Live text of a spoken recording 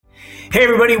Hey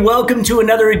everybody, welcome to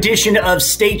another edition of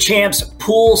State Champs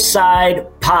Poolside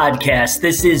Podcast.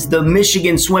 This is the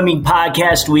Michigan Swimming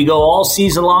Podcast. We go all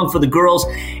season long for the girls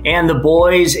and the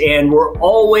boys, and we're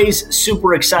always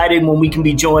super excited when we can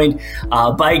be joined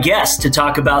by guests to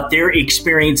talk about their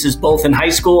experiences both in high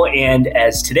school and,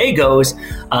 as today goes,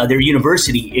 their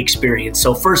university experience.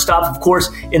 So first off, of course,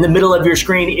 in the middle of your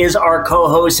screen is our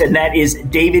co-host, and that is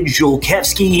David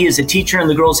Julkewski. He is a teacher and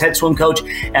the girls' head swim coach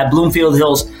at Bloomfield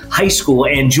Hills High School.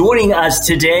 And joining us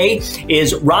today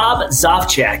is Rob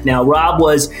Zofchak. Now, Rob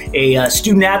was a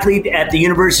student athlete at the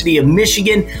University of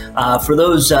Michigan. For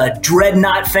those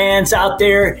Dreadnought fans out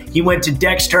there, he went to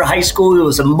Dexter High School. He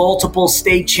was a multiple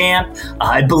state champ.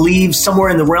 I believe somewhere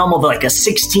in the realm of like a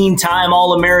 16-time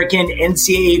All-American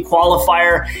NCAA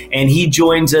qualifier, and he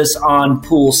joins us on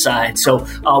Poolside. So,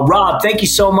 Rob, thank you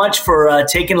so much for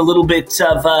taking a little bit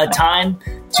of time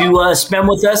to spend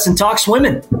with us and talk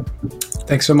swimming.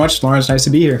 Thanks so much, Lawrence. Nice to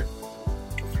be here.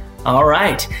 All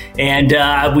right.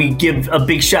 And we give a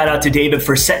big shout out to David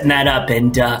for setting that up.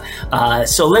 And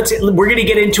so we're going to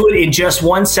get into it in just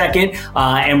 1 second.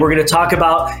 And we're going to talk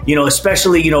about,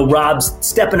 especially, Rob's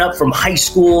stepping up from high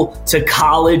school to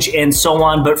college and so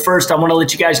on. But first, I want to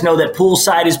let you guys know that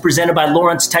Poolside is presented by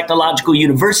Lawrence Technological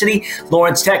University.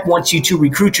 Lawrence Tech wants you to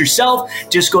recruit yourself.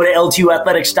 Just go to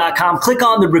ltuathletics.com, click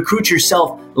on the Recruit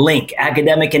Yourself link.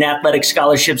 Academic and athletic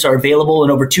scholarships are available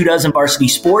in over 24 varsity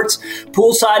sports.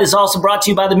 Poolside is also brought to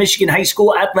you by the Michigan High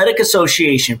School Athletic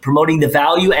Association, promoting the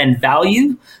value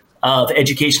of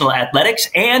educational athletics,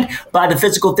 and by the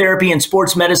physical therapy and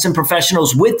sports medicine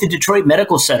professionals with the Detroit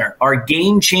Medical Center. Our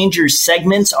Game Changers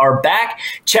segments are back.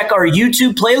 Check our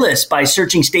YouTube playlist by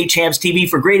searching State Champs TV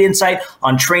for great insight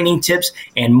on training tips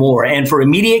and more. And for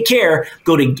immediate care,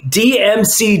 go to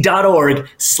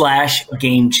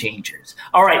dmc.org/gamechangers.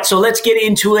 All right, so let's get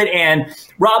into it. And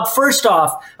Rob, first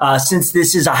off, since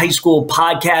this is a high school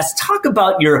podcast, talk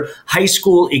about your high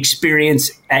school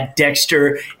experience at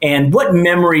Dexter and what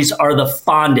memories are the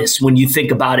fondest when you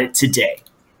think about it today.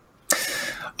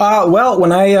 Well,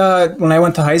 when I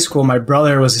went to high school, my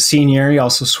brother was a senior. He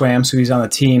also swam, so he's on the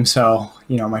team. So,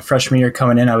 my freshman year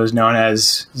coming in, I was known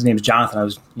as, his name is Jonathan. I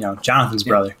was, Jonathan's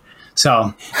brother.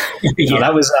 So,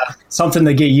 that was something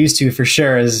to get used to for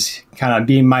sure, is kind of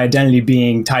being my identity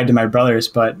being tied to my brothers.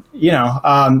 But,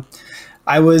 I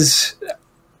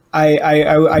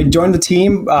joined the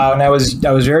team when I was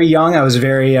very young. I was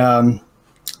very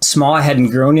small. I hadn't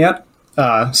grown yet.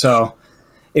 So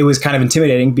it was kind of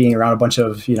intimidating being around a bunch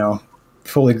of,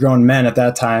 fully grown men at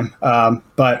that time.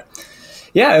 But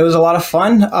yeah, it was a lot of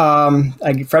fun.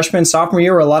 Freshman and sophomore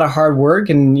year were a lot of hard work,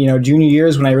 and junior year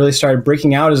is when I really started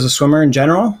breaking out as a swimmer in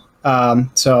general.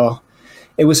 So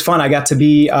it was fun. I got to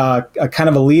be a kind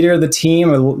of a leader of the team.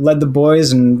 I led the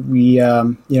boys, and we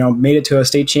made it to a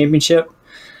state championship.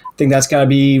 I think that's got to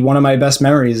be one of my best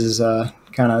memories, is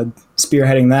kind of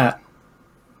spearheading that.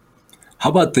 How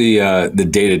about the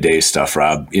day-to-day stuff,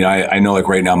 Rob? I know like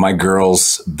right now my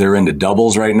girls, they're into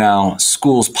doubles right now.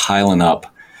 School's piling up.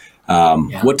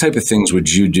 What type of things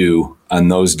would you do on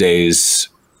those days?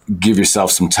 Give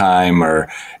yourself some time, or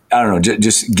I don't know,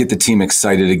 just get the team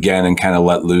excited again and kind of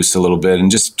let loose a little bit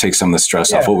and just take some of the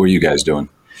stress off. What were you guys doing?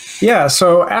 Yeah,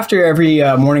 so after every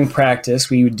morning practice,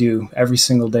 we would do every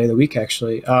single day of the week,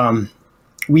 actually.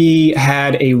 We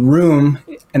had a room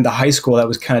in the high school that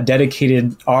was kind of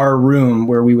dedicated our room,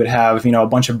 where we would have, a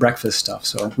bunch of breakfast stuff.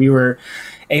 So we were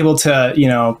able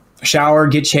to, shower,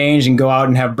 get changed, and go out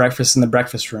and have breakfast in the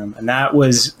breakfast room. And that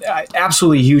was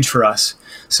absolutely huge for us.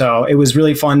 So it was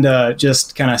really fun to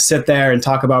just kind of sit there and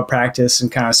talk about practice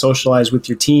and kind of socialize with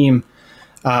your team,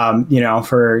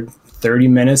 for 30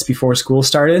 minutes before school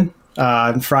started.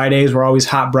 Fridays were always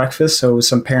hot breakfast, so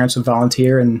some parents would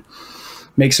volunteer and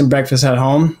make some breakfast at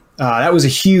home. That was a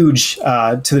huge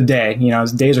to the day.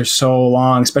 Days are so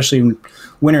long, especially in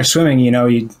winter swimming.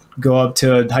 You go up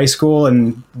to high school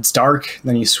and it's dark,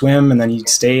 then you swim, and then you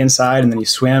stay inside, and then you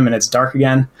swim, and it's dark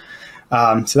again.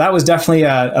 So that was definitely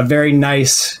a very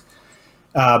nice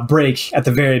break at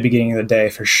the very beginning of the day,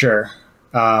 for sure.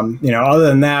 Other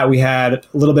than that, we had a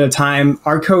little bit of time.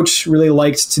 Our coach really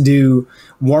liked to do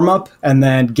warm up and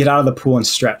then get out of the pool and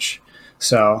stretch.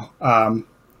 So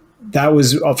that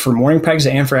was for morning practice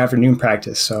and for afternoon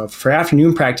practice. So for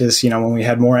afternoon practice, when we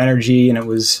had more energy and it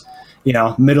was,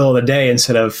 middle of the day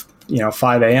instead of,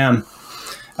 5 a.m.,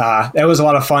 that was a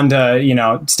lot of fun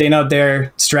to, staying out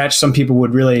there, stretch. Some people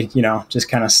would really, just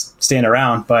kind of stand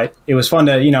around, but it was fun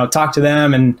to, talk to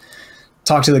them and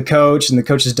talk to the coach, and the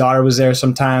coach's daughter was there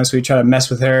sometimes. So we try to mess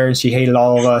with her, and she hated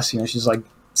all of us. She's like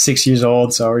 6 years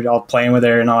old. So we're all playing with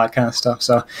her and all that kind of stuff.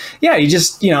 So yeah, you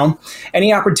just,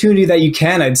 any opportunity that you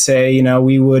can, I'd say,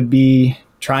 we would be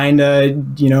trying to,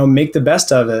 make the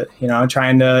best of it,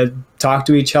 trying to talk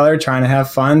to each other, trying to have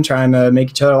fun, trying to make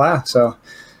each other laugh. So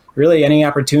really any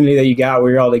opportunity that you got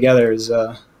where you're all together is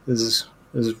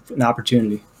an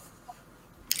opportunity.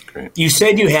 Great. You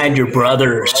said you had your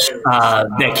brothers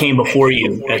that came before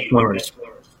you as swimmers.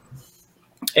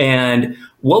 And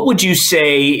what would you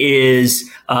say is,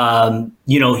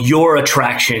 your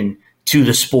attraction to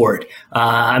the sport?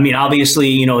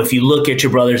 Obviously, if you look at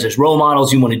your brothers as role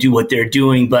models, you want to do what they're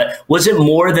doing. But was it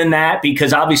more than that?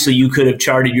 Because obviously you could have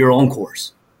charted your own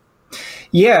course.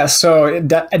 Yeah, so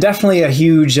definitely a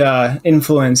huge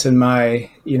influence in my,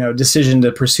 decision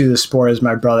to pursue the sport is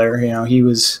my brother. He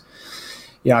was,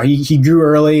 he grew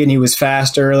early and he was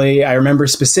fast early. I remember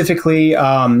specifically,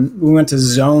 we went to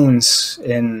zones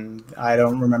in, I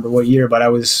don't remember what year, but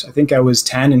I think I was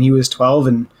 10 and he was 12,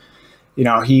 and,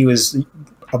 he was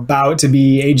about to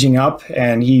be aging up,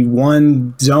 and he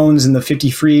won zones in the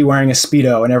 50 free wearing a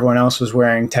Speedo and everyone else was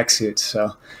wearing tech suits.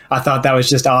 So I thought that was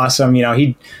just awesome.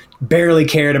 He barely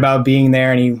cared about being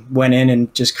there, and he went in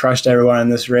and just crushed everyone in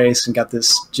this race and got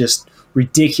this just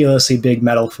ridiculously big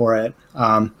medal for it.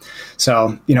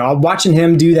 So, watching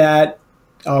him do that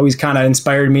always kind of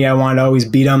inspired me. I wanted to always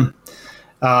beat him.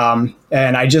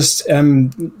 And I just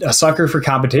am a sucker for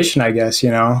competition, I guess.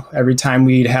 Every time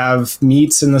we'd have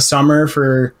meets in the summer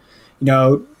for,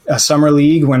 a summer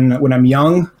league when I'm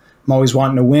young, I'm always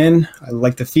wanting to win. I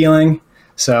like the feeling.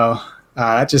 So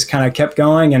that just kind of kept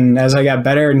going. And as I got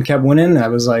better and kept winning, I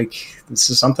was like, this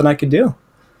is something I could do.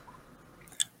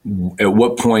 At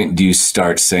what point do you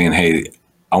start saying, hey,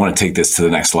 I want to take this to the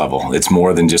next level? It's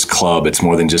more than just club. It's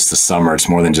more than just the summer. It's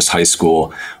more than just high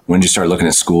school. When did you start looking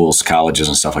at schools, colleges,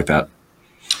 and stuff like that?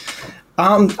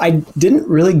 I didn't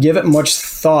really give it much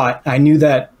thought. I knew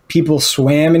that people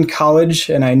swam in college,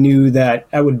 and I knew that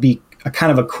would be a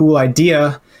kind of a cool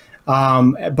idea.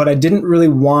 But I didn't really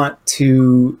want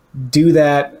to do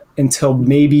that until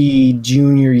maybe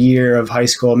junior year of high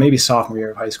school, maybe sophomore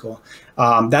year of high school.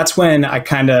 That's when I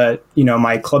kind of,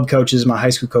 my club coaches, my high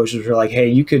school coaches were like, hey,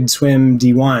 you could swim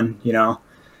D1,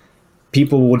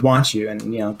 people would want you.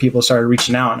 And, people started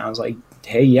reaching out, and I was like,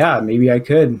 hey, yeah, maybe I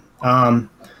could.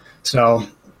 So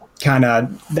kind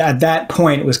of at that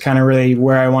point was kind of really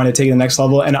where I wanted to take the next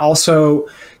level, and also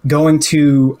going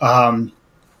to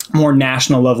more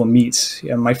national level meets.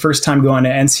 My first time going to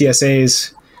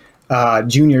NCSA's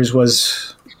juniors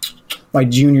was my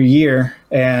junior year,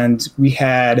 and we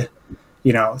had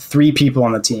 3 people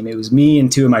on the team. It was me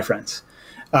and 2 of my friends.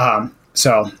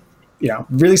 So,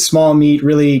 really small meet,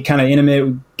 really kind of intimate.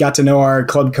 We got to know our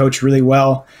club coach really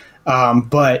well.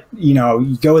 But,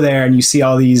 you go there and you see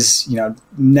all these,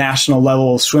 national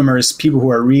level swimmers, people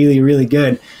who are really, really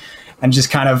good. And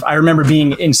just kind of, I remember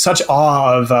being in such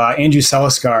awe of Andrew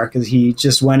Seliskar, because he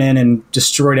just went in and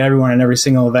destroyed everyone in every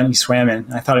single event he swam in.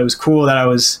 And I thought it was cool that I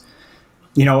was,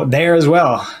 there as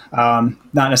well.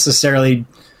 Not necessarily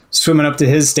swimming up to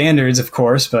his standards, of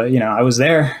course, but, I was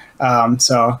there.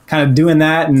 So kind of doing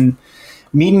that and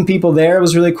meeting people there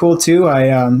was really cool too. I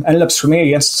ended up swimming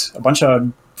against a bunch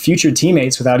of future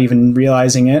teammates without even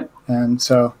realizing it. And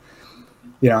so,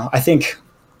 I think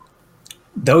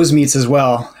those meets as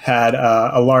well had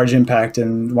a large impact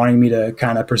in wanting me to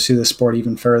kind of pursue the sport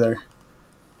even further.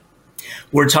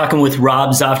 We're talking with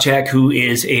Rob Zofchak, who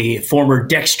is a former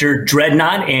Dexter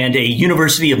Dreadnought and a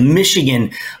University of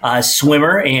Michigan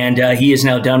swimmer, and he is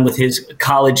now done with his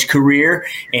college career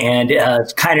and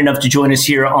kind enough to join us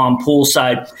here on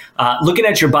Poolside. Looking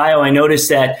at your bio, I noticed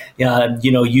that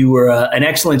you were an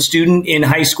excellent student in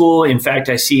high school. In fact,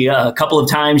 I see a couple of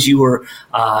times you were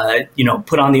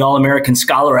put on the All-American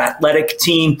Scholar Athletic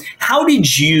team. How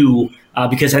did you,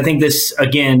 because I think this,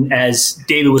 again, as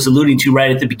David was alluding to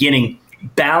right at the beginning,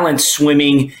 balance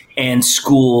swimming and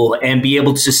school and be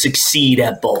able to succeed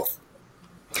at both?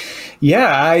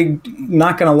 Yeah, I'm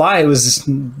not going to lie. It was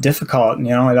difficult.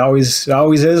 It always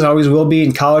is, always will be.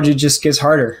 In college, it just gets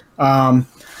harder.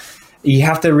 You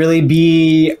have to really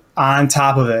be on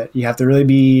top of it. You have to really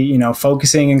be,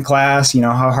 focusing in class,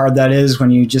 how hard that is when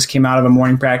you just came out of a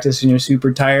morning practice and you're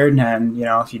super tired. And,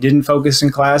 if you didn't focus in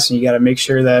class, and you got to make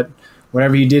sure that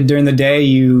whatever you did during the day,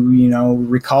 you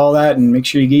recall that and make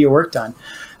sure you get your work done.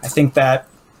 I think that,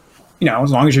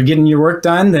 as long as you're getting your work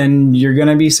done, then you're going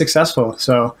to be successful.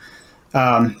 So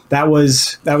that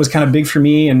was kind of big for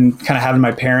me, and kind of having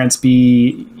my parents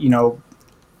be,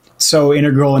 so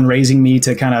integral in raising me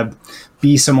to kind of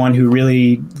be someone who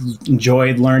really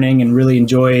enjoyed learning and really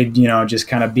enjoyed, just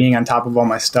kind of being on top of all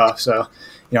my stuff. So,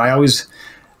 I always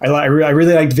I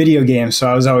really liked video games. So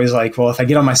I was always like, well, if I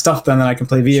get all my stuff done, then I can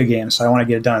play video games. So I want to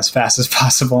get it done as fast as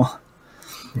possible.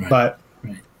 Right. But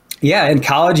yeah, in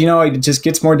college, it just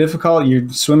gets more difficult. You're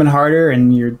swimming harder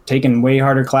and you're taking way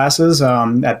harder classes.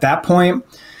 At that point,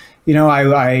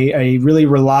 I really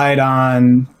relied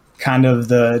on kind of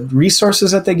the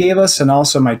resources that they gave us and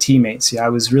also my teammates. I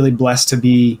was really blessed to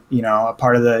be, a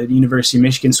part of the University of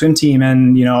Michigan swim team.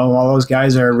 And, all those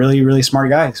guys are really, really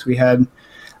smart guys. We had,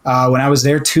 when I was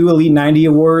there, 2 Elite 90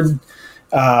 Award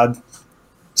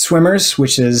swimmers,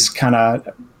 which is kind of,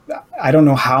 I don't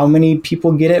know how many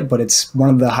people get it, but it's one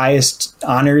of the highest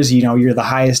honors. You're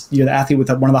the athlete with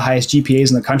one of the highest GPAs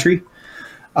in the country.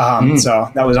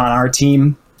 So that was on our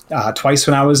team twice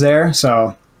when I was there.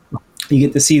 So you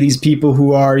get to see these people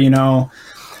who are, a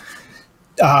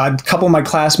couple of my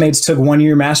classmates took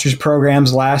 1-year master's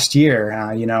programs last year.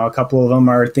 A couple of them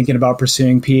are thinking about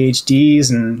pursuing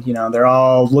PhDs, and, they're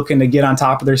all looking to get on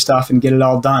top of their stuff and get it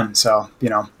all done. So,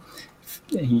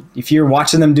 if you're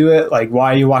watching them do it, like,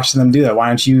 why are you watching them do that? Why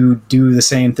don't you do the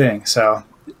same thing? So,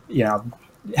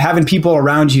 having people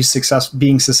around you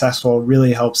being successful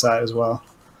really helps that as well.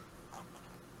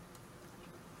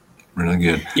 Really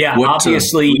good. Yeah,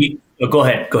 obviously. Go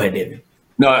ahead, David.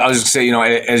 No, I was just saying,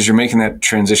 as you're making that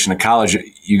transition to college,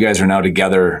 you guys are now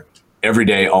together every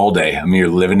day, all day. I mean, you're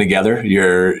living together.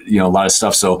 You're, a lot of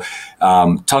stuff. So,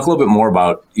 talk a little bit more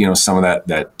about, some of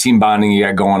that team bonding you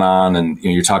got going on, and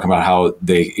you're talking about how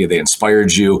they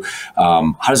inspired you.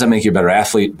 How does that make you a better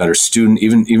athlete, better student,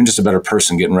 even just a better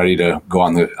person getting ready to go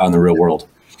on the real world?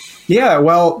 Yeah,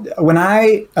 well, when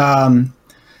I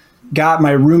got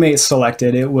my roommate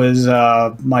selected, it was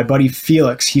my buddy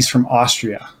Felix. He's from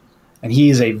Austria, and he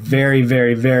is a very,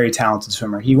 very, very talented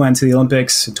swimmer. He went to the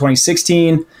Olympics in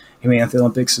 2016. He went to the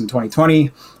Olympics in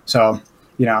 2020. So,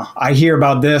 I hear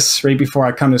about this right before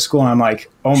I come to school, and I'm like,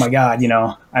 oh my God,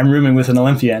 I'm rooming with an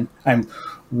Olympian. I'm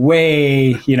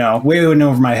way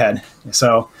over my head.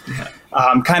 So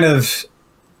kind of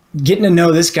getting to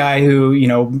know this guy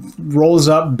who, rolls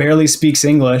up, barely speaks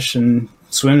English, and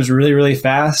swims really, really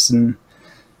fast, and,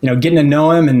 getting to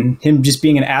know him and him just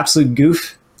being an absolute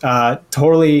goof,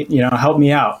 totally, helped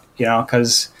me out,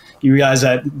 because you realize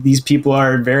that these people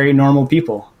are very normal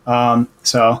people.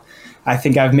 So I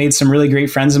think I've made some really great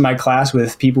friends in my class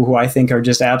with people who I think are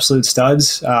just absolute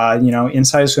studs,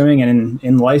 inside swimming and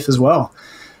in life as well.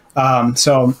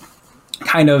 So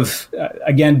kind of,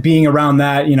 again, being around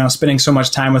that, spending so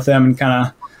much time with them and kind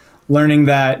of learning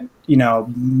that,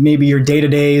 maybe your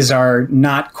day-to-days are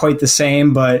not quite the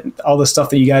same, but all the stuff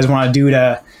that you guys want to do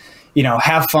to,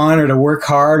 have fun or to work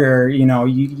hard, or,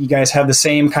 you guys have the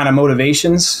same kind of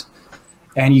motivations,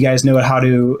 and you guys know how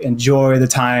to enjoy the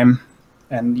time,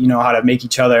 and how to make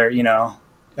each other,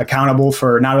 accountable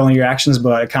for not only your actions,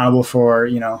 but accountable for,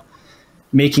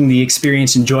 making the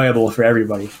experience enjoyable for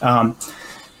everybody. I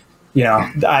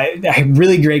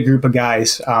really great group of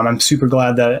guys. I'm super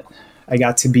glad that I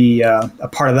got to be a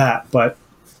part of that, but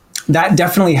that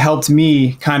definitely helped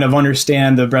me kind of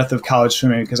understand the breadth of college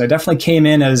swimming, because I definitely came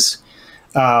in as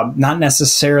not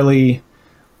necessarily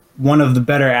one of the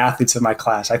better athletes of my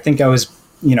class. I think I was,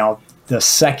 the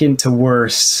second to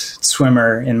worst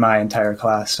swimmer in my entire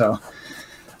class. So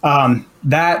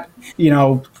that,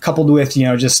 coupled with,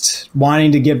 just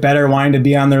wanting to get better, wanting to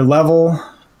be on their level,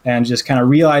 and just kind of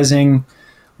realizing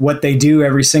what they do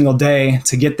every single day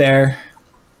to get there.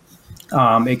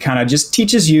 It kind of just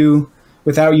teaches you,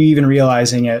 without you even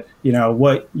realizing it,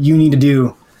 what you need to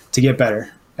do to get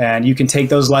better. And you can take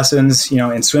those lessons,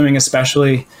 in swimming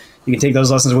especially, you can take those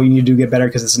lessons, what you need to do to get better,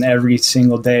 because it's an every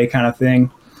single day kind of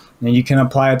thing. And you can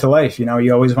apply it to life. You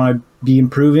always want to be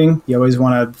improving. You always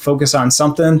want to focus on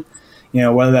something,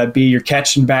 whether that be your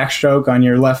catch and backstroke on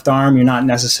your left arm, you're not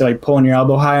necessarily pulling your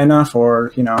elbow high enough,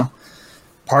 or,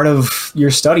 part of your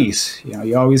studies.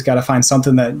 You always got to find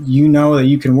something that that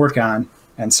you can work on,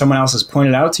 and someone else has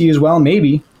pointed out to you as well,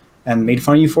 maybe, and made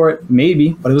fun of you for it,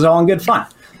 maybe, but it was all in good fun.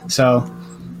 So,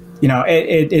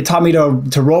 it taught me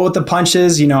to roll with the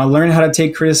punches. I learned how to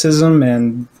take criticism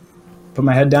and put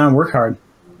my head down and work hard.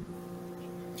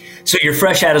 So you're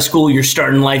fresh out of school, you're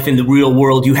starting life in the real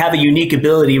world. You have a unique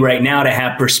ability right now to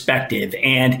have perspective.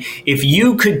 And if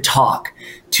you could talk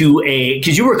to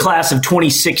because you were class of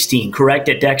 2016, correct,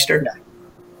 at Dexter?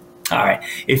 Yeah. All right.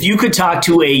 If you could talk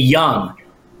to a young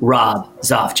Rob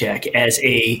Zofcek as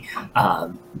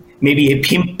maybe a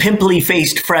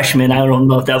pimply-faced freshman, I don't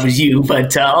know if that was you,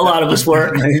 but a lot of us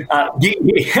were,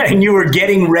 and you were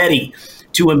getting ready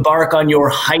to embark on your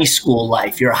high school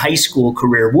life, your high school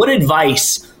career, what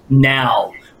advice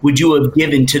now would you have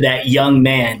given to that young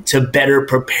man to better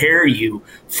prepare you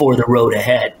for the road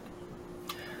ahead?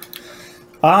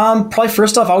 Probably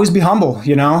first off, always be humble.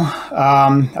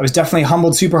 I was definitely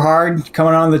humbled super hard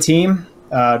coming on the team.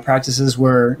 Practices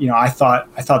were, I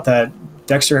thought that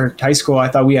Dexter High School, I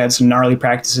thought we had some gnarly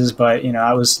practices, but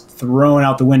I was thrown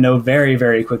out the window very,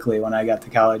 very quickly when I got to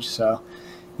college. So,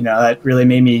 that really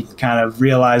made me kind of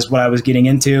realize what I was getting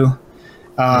into.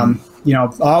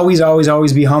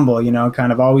 Always be humble.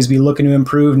 Kind of always be looking to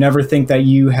improve. Never think that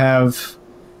you have,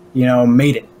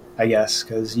 made it, I guess,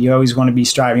 because you always want to be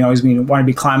striving. You always want to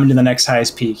be climbing to the next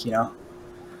highest peak,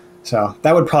 So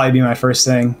that would probably be my first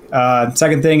thing.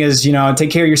 Second thing is, take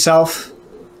care of yourself.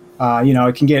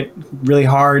 It can get really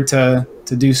hard to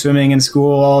do swimming and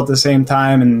school all at the same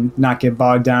time and not get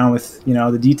bogged down with,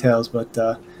 the details. But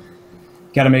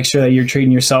got to make sure that you're treating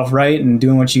yourself right and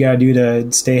doing what you got to do to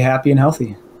stay happy and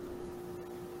healthy.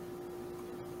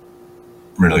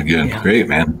 Really good. Yeah. Great,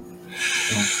 man.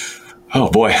 Yeah. Oh,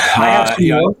 boy. I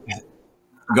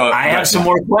have some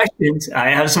more questions.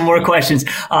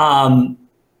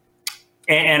 And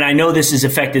I know this has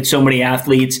affected so many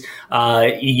athletes.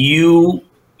 You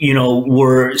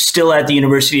were still at the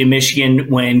University of Michigan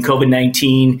when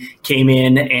COVID-19 came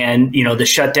in and, the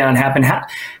shutdown happened.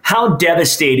 How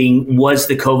devastating was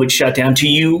the COVID shutdown to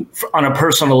you on a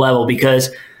personal level? Because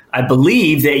I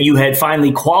believe that you had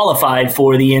finally qualified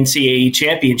for the NCAA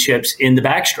championships in the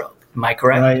backstroke. Am I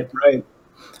correct? Right.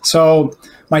 So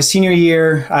my senior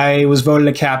year, I was voted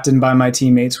a captain by my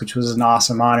teammates, which was an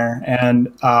awesome honor.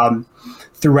 And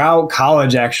throughout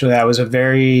college, actually, I was a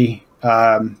very,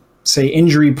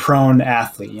 injury-prone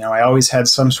athlete. I always had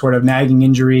some sort of nagging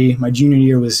injury. My junior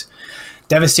year was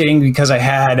devastating because I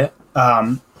had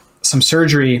some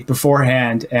surgery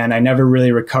beforehand, and I never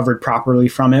really recovered properly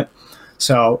from it.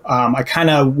 So I kind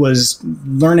of was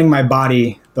learning my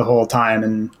body the whole time.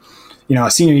 And,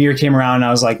 senior year came around and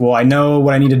I was like, well, I know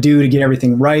what I need to do to get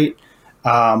everything right.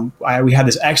 We had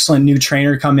this excellent new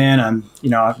trainer come in. I'm,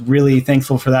 really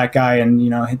thankful for that guy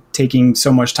and, taking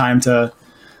so much time to,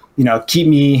 keep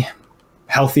me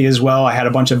healthy as well. I had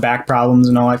a bunch of back problems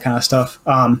and all that kind of stuff.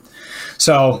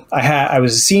 So I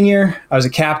was a senior, I was a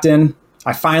captain.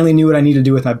 I finally knew what I needed to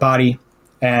do with my body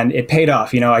and it paid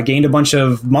off. I gained a bunch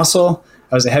of muscle.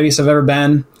 I was the heaviest I've ever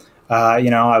been.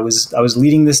 I was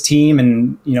leading this team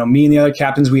and, me and the other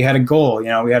captains, we had a goal.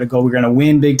 We had a goal. We were going to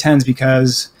win Big Tens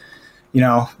because,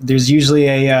 there's usually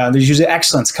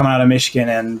excellence coming out of Michigan.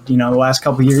 And, the last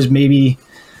couple of years, maybe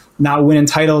not winning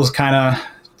titles kind of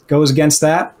goes against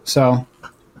that. So,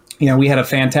 we had a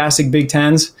fantastic Big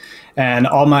Tens and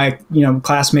all my,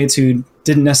 classmates who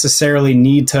didn't necessarily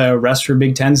need to rest for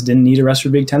Big Tens didn't need to rest for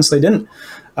Big Tens. So they didn't.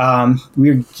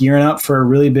 We were gearing up for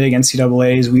really big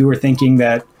NCAAs. We were thinking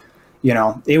that,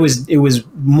 it was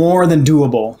more than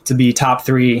doable to be top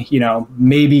three.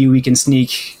 Maybe we can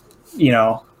sneak,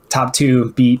 top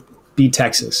two, beat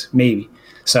Texas, maybe.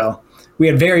 So we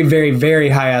had very, very, very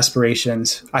high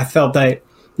aspirations. I felt that,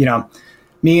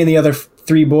 me and the other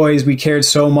three boys, we cared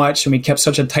so much and we kept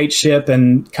such a tight ship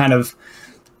and kind of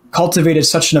cultivated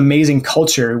such an amazing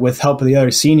culture with help of the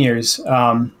other seniors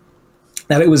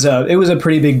that it was a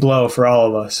pretty big blow for all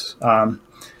of us.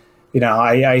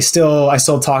 I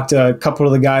still talk to a couple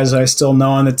of the guys that I still know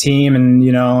on the team, and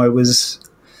it was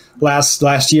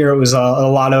last year. It was a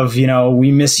lot of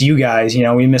we miss you guys.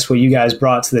 We miss what you guys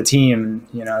brought to the team.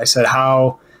 I said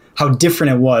how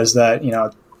different it was that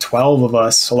 12 of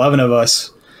us, 11 of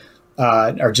us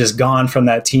are just gone from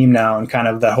that team now, and kind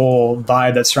of that whole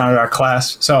vibe that surrounded our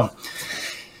class. So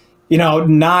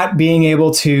not being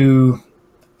able to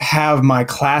have my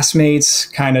classmates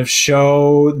kind of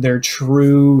show their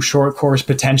true short course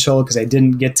potential because I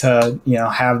didn't get to,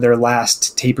 have their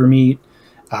last taper meet.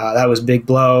 That was a big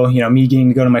blow. Me getting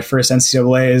to go to my first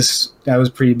NCAAs, that was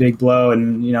a pretty big blow.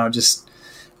 And, just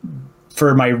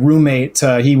for my roommate,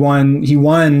 he won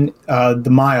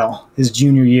the mile his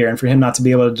junior year. And for him not to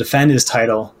be able to defend his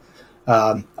title,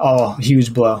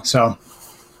 huge blow. So,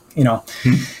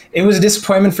 it was a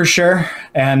disappointment for sure.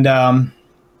 And,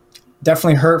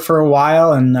 definitely hurt for a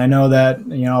while, and I know that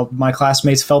my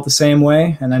classmates felt the same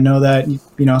way, and I know that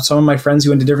some of my friends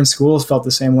who went to different schools felt the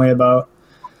same way about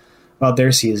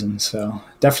their season. So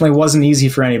definitely wasn't easy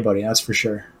for anybody, that's for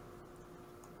sure.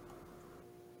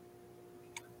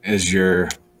 As you're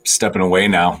stepping away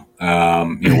now,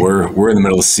 we're in the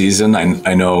middle of the season.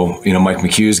 I know Mike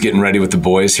McHugh is getting ready with the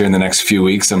boys here in the next few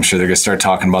weeks. I'm sure they're going to start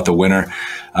talking about the winter.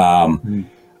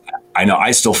 I know I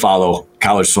still follow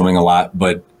college swimming a lot,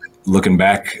 but looking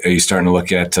back, are you starting to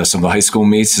look at some of the high school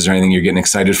meets? Is there anything you're getting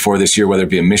excited for this year, whether it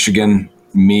be a Michigan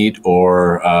meet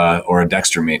or a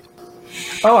Dexter meet?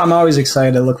 Oh, I'm always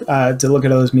excited to look at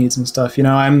those meets and stuff.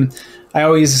 I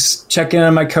always check in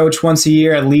on my coach once a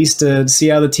year at least to see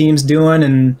how the team's doing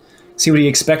and see what he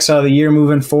expects out of the year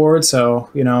moving forward. So,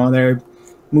 they're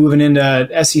moving into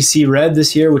SEC Red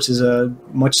this year, which is a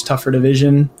much tougher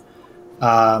division.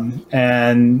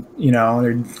 And,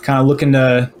 they're kind of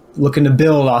looking to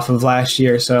build off of last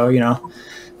year. So,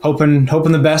 hoping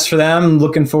the best for them.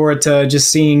 Looking forward to just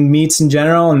seeing meets in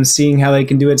general and seeing how they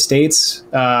can do at states.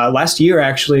 Last year,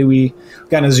 actually, we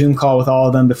got a Zoom call with all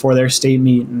of them before their state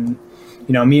meet. And,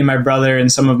 me and my brother and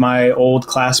some of my old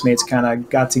classmates kind of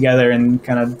got together and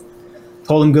kind of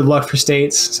told them good luck for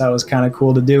states. So that was kind of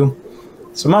cool to do.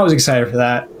 So I'm always excited for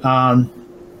that.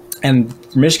 And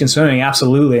for Michigan swimming,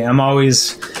 absolutely. I'm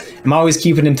always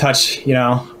keeping in touch,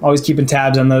 always keeping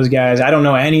tabs on those guys. I don't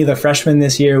know any of the freshmen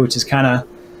this year, which is kind of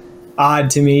odd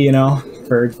to me,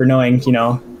 for knowing,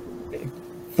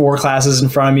 4 classes in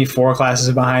front of me, 4 classes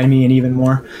behind me, and even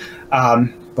more.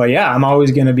 But yeah, I'm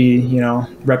always going to be,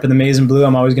 repping the maize and blue.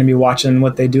 I'm always going to be watching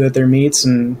what they do at their meets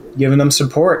and giving them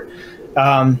support.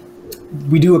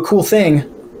 We do a cool thing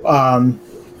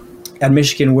at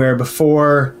Michigan where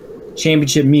before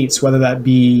championship meets, whether that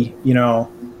be,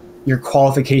 your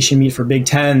qualification meet for Big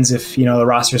Tens, if, the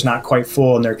roster's not quite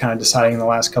full and they're kind of deciding the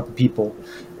last couple people,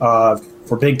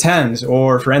 for Big Tens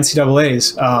or for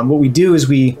NCAAs, what we do is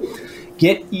we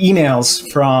get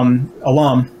emails from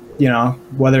alum,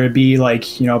 whether it be like,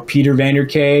 Peter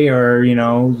Vanderkay or,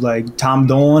 like Tom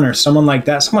Dolan or someone like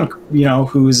that, someone,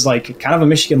 who's like kind of a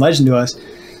Michigan legend to us.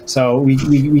 So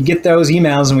we get those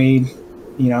emails and we,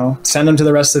 send them to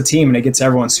the rest of the team, and it gets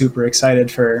everyone super excited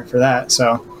for that.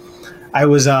 So I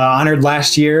was honored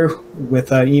last year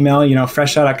with an email,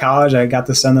 fresh out of college. I got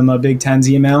to send them a Big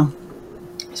Tens email.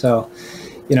 So,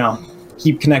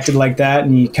 keep connected like that,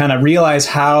 and you kind of realize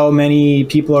how many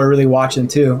people are really watching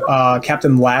too.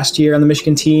 Captain last year on the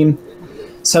Michigan team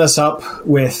set us up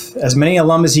with as many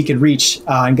alum as he could reach,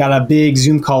 and got a big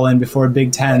Zoom call in before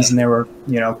Big Tens, and there were,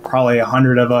 probably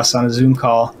 100 of us on a Zoom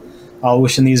call, all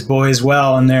wishing these boys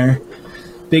well in their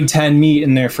Big Ten meet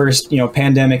and their first,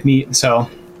 pandemic meet. And so,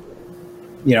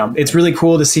 it's really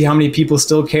cool to see how many people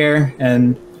still care.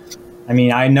 And I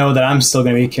mean, I know that I'm still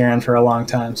going to be caring for a long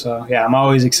time. So yeah, I'm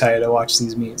always excited to watch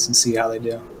these meets and see how they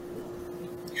do.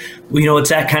 Well, it's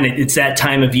that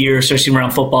time of year, especially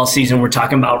around football season. We're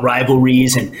talking about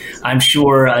rivalries, and I'm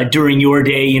sure during your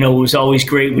day, it was always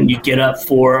great when you get up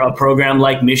for a program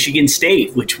like Michigan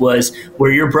State, which was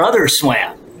where your brother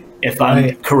swam, if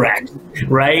I'm correct,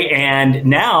 right? And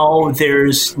now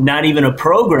there's not even a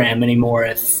program anymore,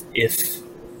 if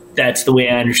that's the way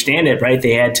I understand it, right?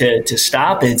 They had to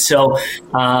stop it. So,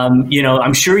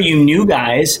 I'm sure you knew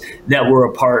guys that were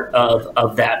a part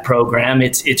of that program.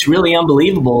 It's really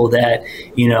unbelievable that,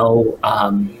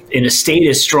 in a state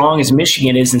as strong as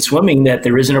Michigan is in swimming, that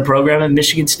there isn't a program at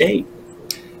Michigan State.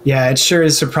 Yeah, it sure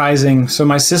is surprising. So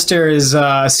my sister is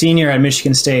a senior at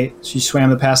Michigan State. She swam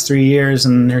the past 3 years,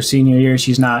 and her senior year,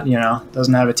 she's not,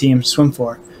 doesn't have a team to swim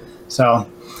for. So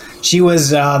she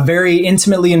was very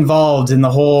intimately involved in the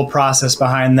whole process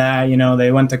behind that.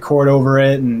 They went to court over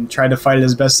it and tried to fight it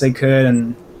as best they could.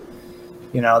 And,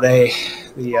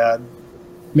 the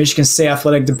Michigan State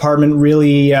Athletic Department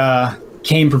really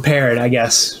came prepared, I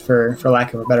guess, for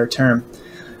lack of a better term.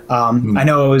 I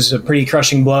know it was a pretty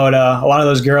crushing blow to a lot of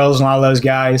those girls and a lot of those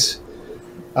guys.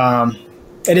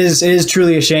 It is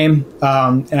truly a shame.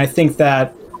 And I think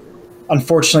that,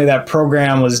 unfortunately, that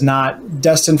program was not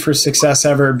destined for success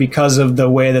ever because of the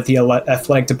way that the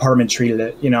athletic department treated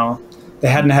it. They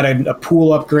hadn't had a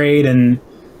pool upgrade in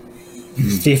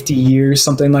 50 years,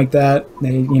 something like that.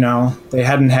 They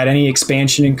hadn't had any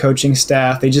expansion in coaching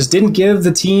staff. They just didn't give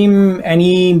the team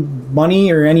any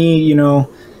money or any,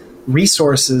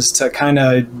 resources to kind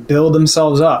of build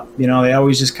themselves up. They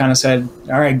always just kind of said,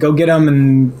 all right, go get them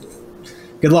and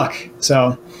good luck.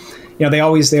 So, they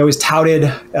always touted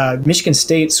Michigan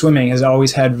State swimming has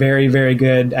always had very, very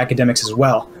good academics as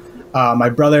well. My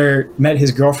brother met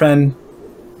his girlfriend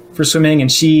for swimming,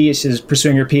 and she's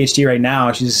pursuing her PhD right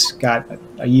now. She's got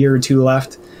a year or two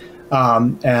left.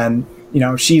 And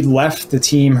she left the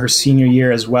team her senior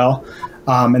year as well.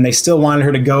 And they still wanted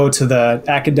her to go to the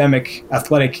academic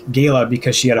athletic gala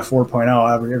because she had a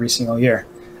 4.0 every single year.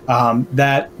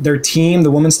 That their team,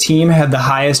 the women's team, had the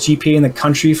highest GPA in the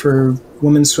country for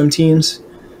women's swim teams.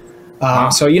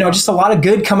 So, just a lot of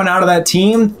good coming out of that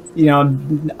team,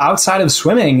 outside of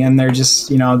swimming. And they're just,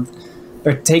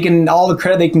 they're taking all the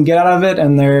credit they can get out of it,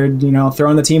 and they're,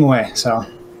 throwing the team away. So,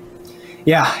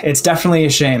 yeah, it's definitely a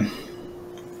shame.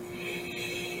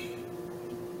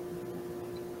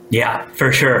 Yeah,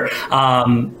 for sure.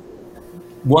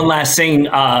 One last thing,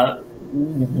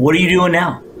 what are you doing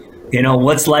now?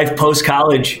 What's life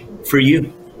post-college for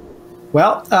you?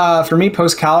 Well, for me,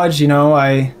 post-college,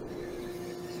 I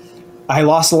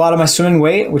lost a lot of my swimming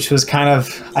weight, which was I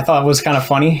thought was kind of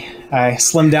funny. I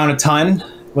slimmed down a ton,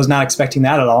 was not expecting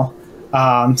that at all.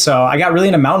 So I got really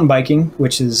into mountain biking,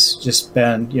 which has just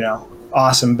been,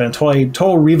 awesome. Been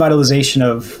total revitalization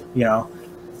of,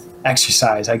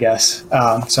 exercise, I guess.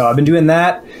 So I've been doing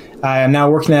that. I am now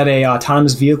working at a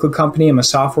autonomous vehicle company. I'm a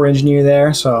software engineer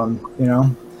there. So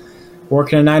I'm,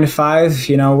 working a 9 to 5,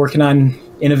 working on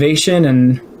innovation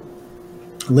and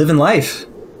living life.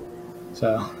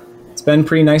 So it's been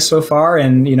pretty nice so far.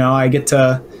 And, I get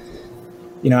to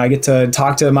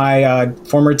talk to my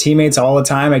former teammates all the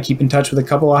time. I keep in touch with a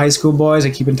couple of high school boys. I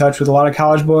keep in touch with a lot of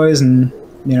college boys, and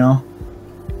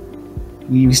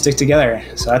we stick together.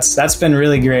 So that's been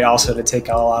really great. Also to take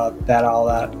all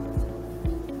that.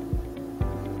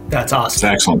 That's awesome. It's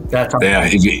excellent. That's awesome. Yeah,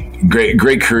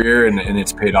 great career, and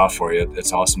it's paid off for you.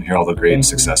 It's awesome to hear all the great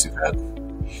success you've had.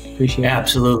 Appreciate it.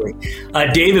 Absolutely.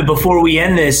 David, before we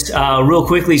end this, real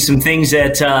quickly, some things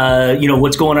that,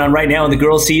 what's going on right now in the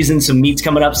girls' season, some meets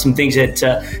coming up, some things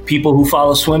that people who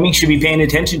follow swimming should be paying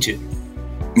attention to.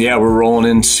 Yeah, we're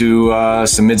rolling into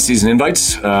some mid-season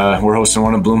invites. We're hosting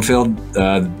one in Bloomfield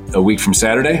a week from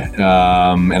Saturday,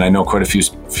 and I know quite a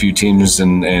few teams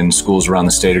and schools around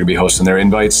the state are going to be hosting their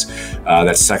invites.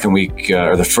 That second week,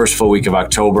 or the first full week of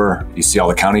October, you see all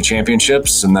the county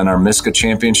championships, and then our MISCA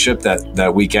championship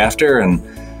that week after. And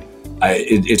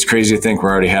it's crazy to think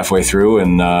we're already halfway through,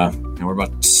 and we're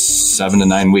about 7 to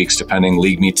 9 weeks, depending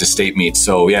league meet to state meet.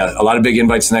 So yeah, a lot of big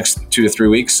invites the next 2 to 3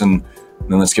 weeks, and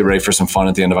then let's get ready for some fun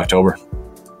at the end of October.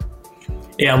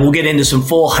 Yeah, we'll get into some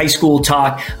full high school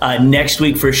talk next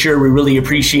week for sure. We really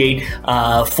appreciate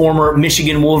former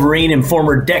Michigan Wolverine and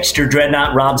former Dexter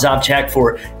Dreadnought Rob Zobchak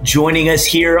for joining us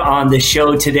here on the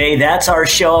show today. That's our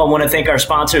show. I want to thank our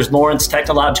sponsors, Lawrence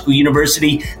Technological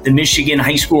University, the Michigan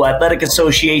High School Athletic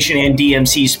Association, and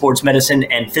DMC Sports Medicine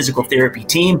and Physical Therapy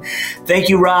team. Thank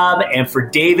you, Rob. And for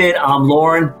David, I'm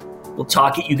Lauren. We'll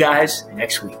talk at you guys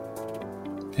next week.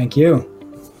 Thank you.